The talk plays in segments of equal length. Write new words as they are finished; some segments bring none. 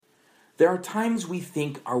There are times we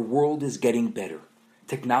think our world is getting better.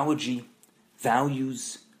 Technology,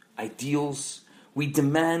 values, ideals. We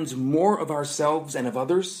demand more of ourselves and of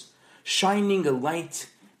others, shining a light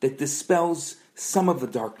that dispels some of the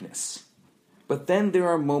darkness. But then there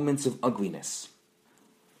are moments of ugliness.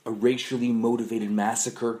 A racially motivated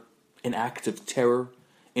massacre, an act of terror,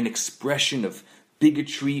 an expression of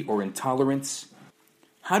bigotry or intolerance.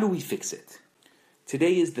 How do we fix it?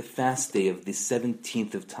 Today is the fast day of the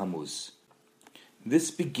 17th of Taamuz. This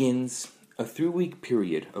begins a 3-week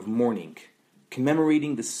period of mourning,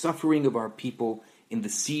 commemorating the suffering of our people in the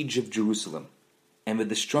siege of Jerusalem and the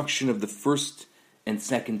destruction of the first and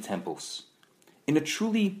second temples. In a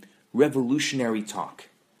truly revolutionary talk,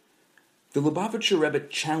 the Lubavitcher Rebbe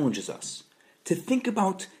challenges us to think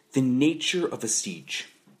about the nature of a siege.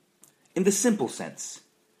 In the simple sense,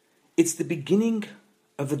 it's the beginning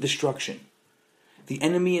of a destruction. The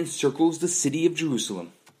enemy encircles the city of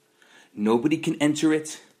Jerusalem. Nobody can enter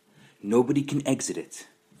it. Nobody can exit it.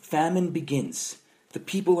 Famine begins. The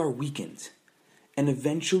people are weakened. And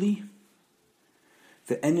eventually,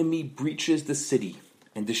 the enemy breaches the city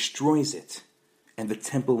and destroys it and the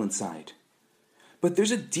temple inside. But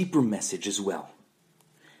there's a deeper message as well.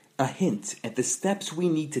 A hint at the steps we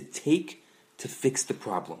need to take to fix the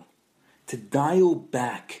problem, to dial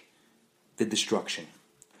back the destruction.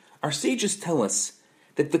 Our sages tell us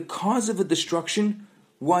that the cause of the destruction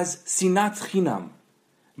was sinat chinam,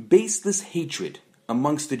 baseless hatred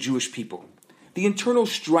amongst the Jewish people. The internal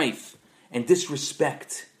strife and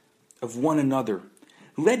disrespect of one another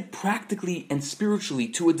led practically and spiritually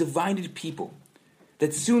to a divided people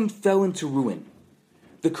that soon fell into ruin.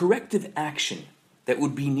 The corrective action that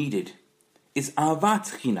would be needed is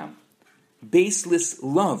ahavat chinam, baseless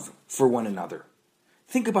love for one another.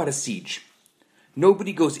 Think about a siege.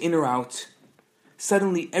 Nobody goes in or out.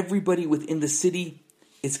 Suddenly everybody within the city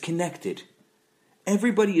is connected.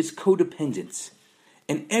 Everybody is codependent.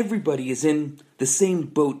 And everybody is in the same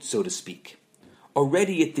boat, so to speak.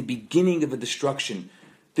 Already at the beginning of a destruction,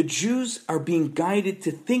 the Jews are being guided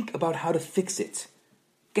to think about how to fix it.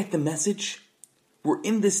 Get the message? We're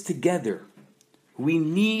in this together. We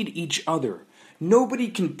need each other. Nobody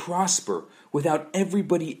can prosper without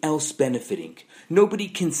everybody else benefiting. Nobody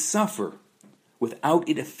can suffer without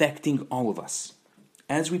it affecting all of us.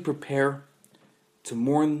 As we prepare to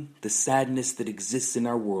mourn the sadness that exists in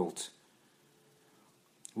our world,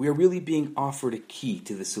 we are really being offered a key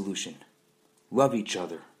to the solution. Love each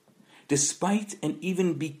other, despite and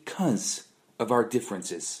even because of our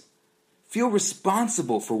differences. Feel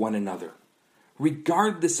responsible for one another,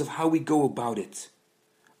 regardless of how we go about it.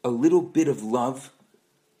 A little bit of love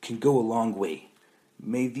can go a long way.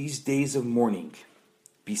 May these days of mourning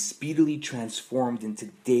be speedily transformed into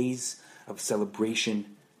days of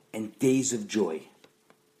celebration and days of joy.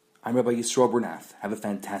 I'm Rabbi Yisroel Bernath. Have a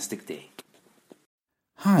fantastic day.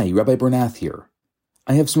 Hi, Rabbi Bernath here.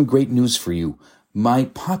 I have some great news for you. My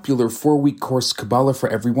popular 4-week course, Kabbalah for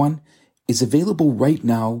Everyone, is available right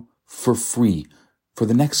now for free for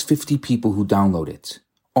the next 50 people who download it.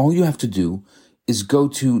 All you have to do is go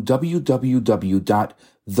to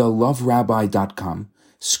www.theloverabbi.com,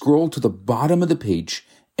 scroll to the bottom of the page,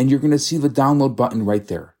 and you're going to see the download button right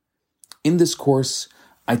there. In this course,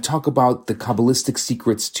 I talk about the Kabbalistic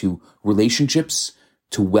secrets to relationships,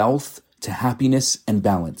 to wealth, to happiness and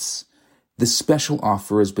balance. This special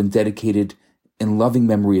offer has been dedicated in loving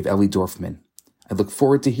memory of Ellie Dorfman. I look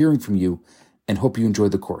forward to hearing from you and hope you enjoy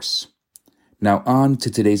the course. Now on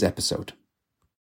to today's episode.